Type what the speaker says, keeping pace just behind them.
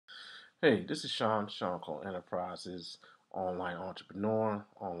Hey, this is Shawn Cole Enterprises, online entrepreneur,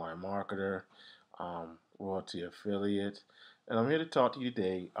 online marketer, royalty affiliate, and I'm here to talk to you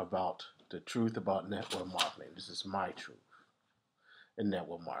today about the truth about network marketing. This is my truth in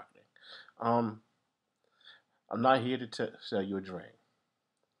network marketing. Um, I'm not here to sell you a dream.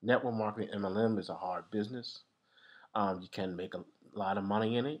 Network marketing MLM is a hard business. You can make a lot of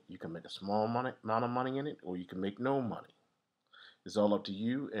money in it. You can make a amount of money in it, or you can make no money. It's all up to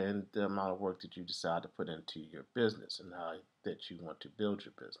you and the amount of work that you decide to put into your business and how that you want to build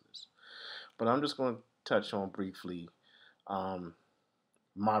your business. But I'm just going to touch on briefly um,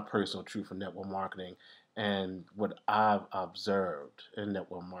 my personal truth in network marketing and what I've observed in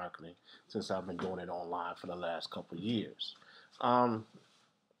network marketing since I've been doing it online for the last couple of years. Um,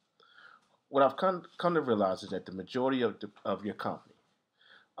 what I've come to realize is that the majority of your company,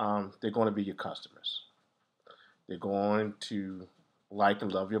 they're going to be your customers. They're going to like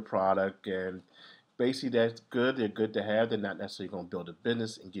and love your product, and basically that's good. They're good to have. They're not necessarily going to build a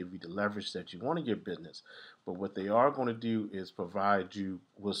business and give you the leverage that you want in your business, but what they are going to do is provide you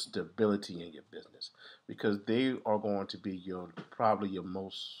with stability in your business because they are going to be your probably your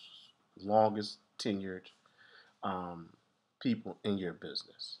most longest tenured um, people in your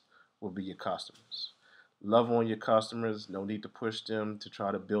business will be your customers. Love on your customers. No need to push them to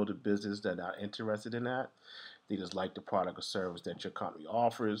try to build a business that are not interested in that. They just like the product or service that your company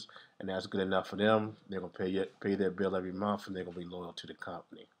offers, and that's good enough for them. They're gonna pay their bill every month, and they're gonna be loyal to the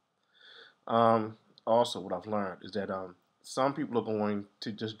company. Also, what I've learned is that some people are going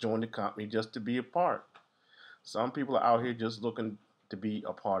to just join the company just to be a part. Some people are out here just looking to be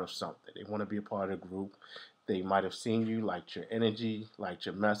a part of something. They want to be a part of a group. They might have seen you, liked your energy, liked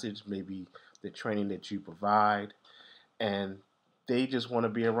your message, maybe the training that you provide, and they just want to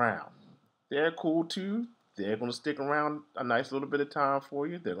be around. They're cool too. They're going to stick around a nice little bit of time for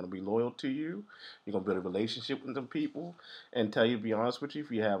you. They're going to be loyal to you. You're going to build a relationship with them people. And tell you, to be honest with you,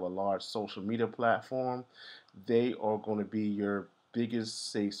 if you have a large social media platform, they are going to be your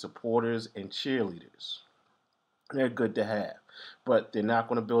biggest, say, supporters and cheerleaders. They're good to have, but they're not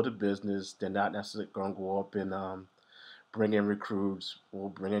going to build a business. They're not necessarily going to go up and bring in recruits or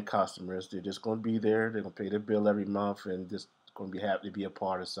bring in customers. They're just going to be there. They're going to pay their bill every month and just going to be happy to be a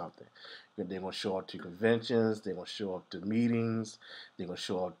part of something. They're going to show up to conventions. They're going to show up to meetings. They're going to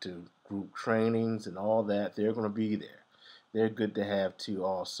show up to group trainings and all that. They're going to be there. They're good to have too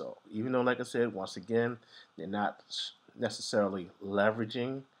also. Even though, like I said, once again, they're not necessarily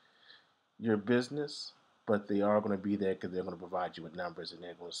leveraging your business, but they are going to be there because they're going to provide you with numbers and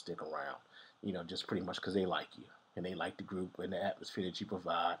they're going to stick around, just pretty much because they like you and they like the group and the atmosphere that you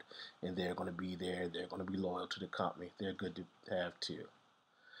provide, and they're going to be there. They're going to be loyal to the company. They're good to have too.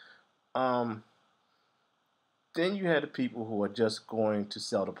 Um, then you have the people who are just going to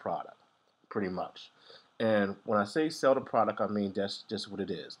sell the product, pretty much. And when I say sell the product, I mean that's just what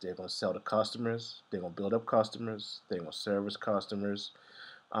it is. They're going to sell to customers. They're going to build up customers. They're going to service customers.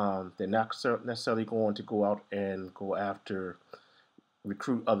 They're not necessarily going to go out and go after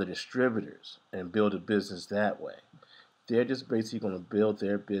recruit other distributors and build a business that way. They're just basically going to build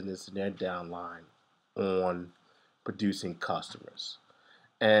their business and their downline on producing customers.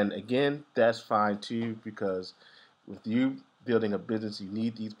 And again, that's fine too because with you building a business, you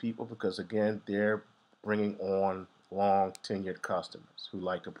need these people because again, they're bringing on long tenured customers who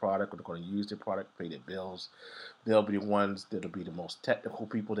like the product, are going to use the product, pay their bills. They'll be the ones that'll be the most technical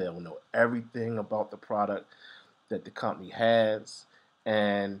people that will know everything about the product that the company has,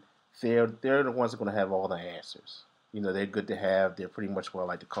 and they're the ones that are going to have all the answers. They're good to have. They're pretty much what I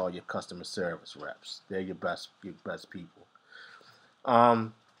like to call your customer service reps. They're your best people.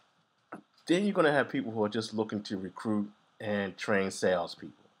 Um, then you're going to have people who are just looking to recruit and train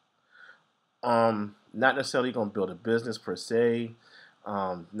salespeople. Not necessarily going to build a business per se.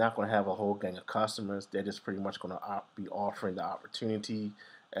 Not going to have a whole gang of customers. They're just pretty much going to be offering the opportunity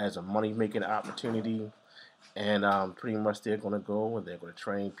as a money making opportunity, and pretty much they're going to go and they're going to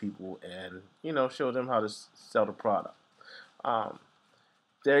train people and show them how to sell the product. Um,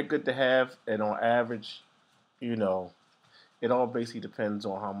 they're good to have, and on average, you know, it all basically depends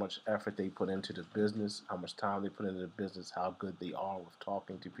on how much effort they put into the business, how much time they put into the business, how good they are with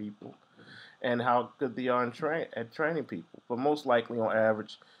talking to people, and how good they are at training people. But most likely, on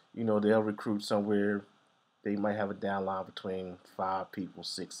average, they'll recruit somewhere. They might have a downline between 5 people,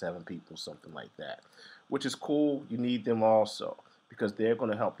 6, 7 people, something like that, which is cool. You need them also because they're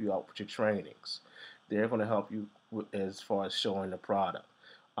going to help you out with your trainings. They're going to help you as far as showing the product.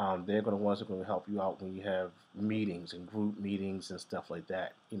 They're going to ones that are going to help you out when you have meetings and group meetings and stuff like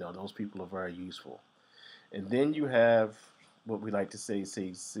that. Those people are very useful. And then you have what we like to say,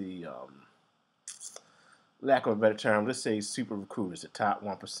 lack of a better term, let's say super recruiters, the top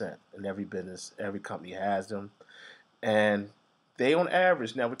 1%. In every business, every company has them. And they, on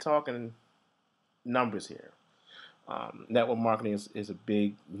average, now we're talking numbers here. Network marketing is a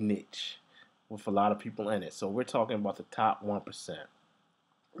big niche with a lot of people in it. So we're talking about the top 1%.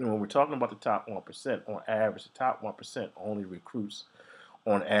 And when we're talking about the top 1%, on average, the top 1% only recruits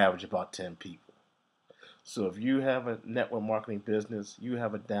on average about 10 people. So if you have a network marketing business, you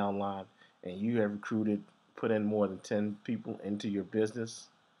have a downline, and you have put in more than 10 people into your business,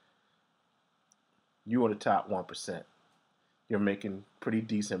 you are the top 1%. You're making pretty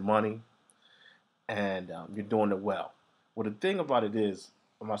decent money, and you're doing it well. Well, the thing about it is,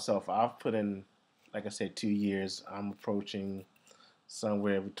 myself, I've put in, like I said, 2 years. I'm approaching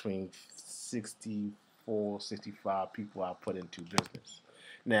somewhere between 64, 65 people I put into business.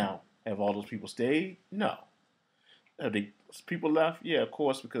 Now, have all those people stayed? No. Have they people left? Yeah, of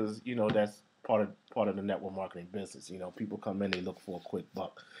course, because that's part of the network marketing business. People come in, they look for a quick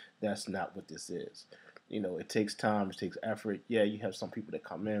buck. That's not what this is. It takes time, it takes effort. Yeah, you have some people that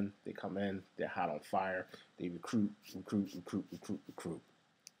come in, they're hot on fire, they recruit, recruit, recruit, recruit, recruit.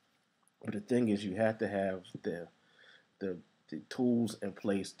 But the thing is, you have to have the tools in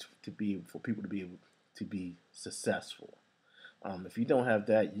place for people to be able to be successful. If you don't have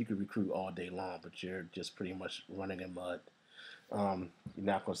that, you can recruit all day long, but you're just pretty much running in mud. You're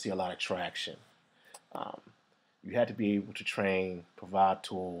not going to see a lot of traction. Um, you have to be able to train, provide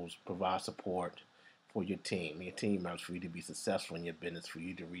tools, provide support for your team. Your team members for you to be successful in your business, for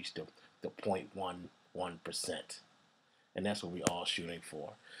you to reach the 0.11%. And that's what we're all shooting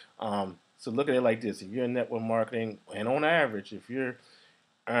for. So look at it like this. If you're in network marketing, and on average, if you're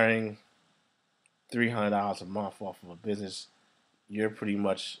earning $300 a month off of a business, you're pretty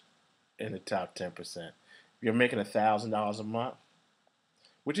much in the top 10%. If you're making $1,000 a month,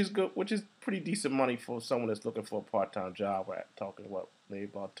 which is good, which is pretty decent money for someone that's looking for a part-time job. We're talking maybe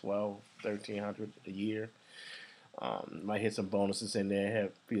about 12, 1,300 a year. Might hit some bonuses in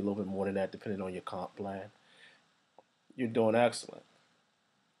there. Be a little bit more than that, depending on your comp plan. You're doing excellent.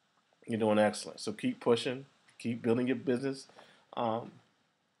 You're doing excellent. So keep pushing, keep building your business, um,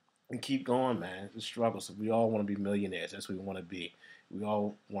 and keep going, man. It's a struggle. So we all want to be millionaires. That's what we want to be. We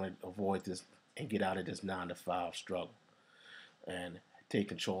all want to avoid this and get out of this 9 to 5 struggle and take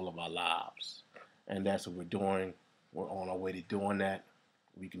control of our lives. And that's what we're doing. We're on our way to doing that.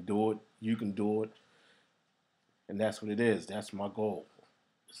 We can do it. You can do it. And that's what it is. That's my goal.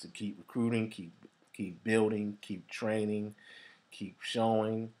 Is to keep recruiting, keep building, keep training, keep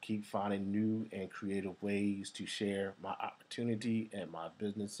showing, keep finding new and creative ways to share my opportunity and my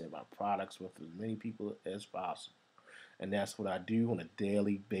business and my products with as many people as possible. And that's what I do on a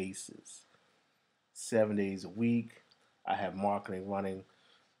daily basis. 7 days a week. I have marketing running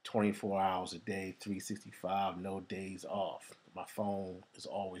 24 hours a day, 365, no days off. My phone is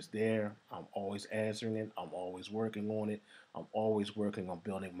always there. I'm always answering it. I'm always working on it. I'm always working on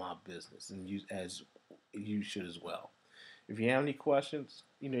building my business, and as you should as well. If you have any questions,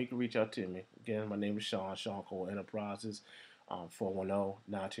 you can reach out to me. Again, my name is Shawn, Shawn Cole Enterprises,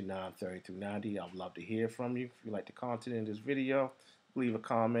 410-929-3390. I'd love to hear from you. If you like the content in this video, leave a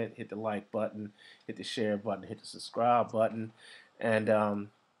comment, hit the like button, hit the share button, hit the subscribe button, and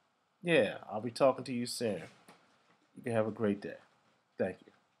yeah, I'll be talking to you soon. You can have a great day. Thank you.